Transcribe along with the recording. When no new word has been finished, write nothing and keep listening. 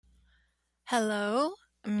Hello,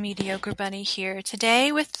 Mediocre Bunny here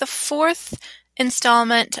today with the fourth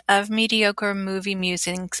installment of Mediocre Movie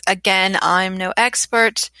Musings. Again, I'm no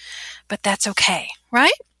expert, but that's okay,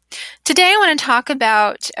 right? Today I want to talk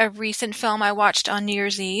about a recent film I watched on New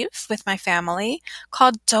Year's Eve with my family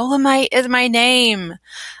called Dolomite Is My Name.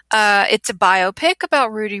 It's a biopic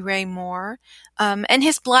about Rudy Ray Moore and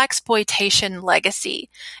his blaxploitation legacy.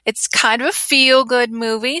 It's kind of a feel-good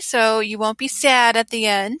movie, so you won't be sad at the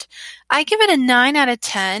end. I give it a 9 out of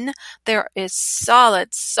 10. There is solid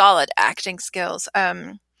acting skills.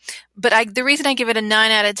 The reason I give it a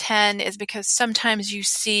 9 out of 10 is because sometimes you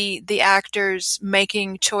see the actors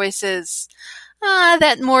making choices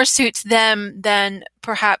that more suits them than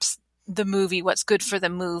perhaps the movie, what's good for the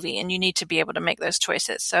movie, and you need to be able to make those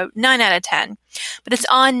choices. So 9 out of 10. But it's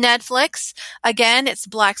on Netflix. Again, it's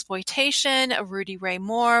blaxploitation, a Rudy Ray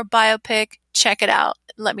Moore biopic. Check it out.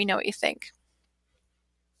 Let me know what you think.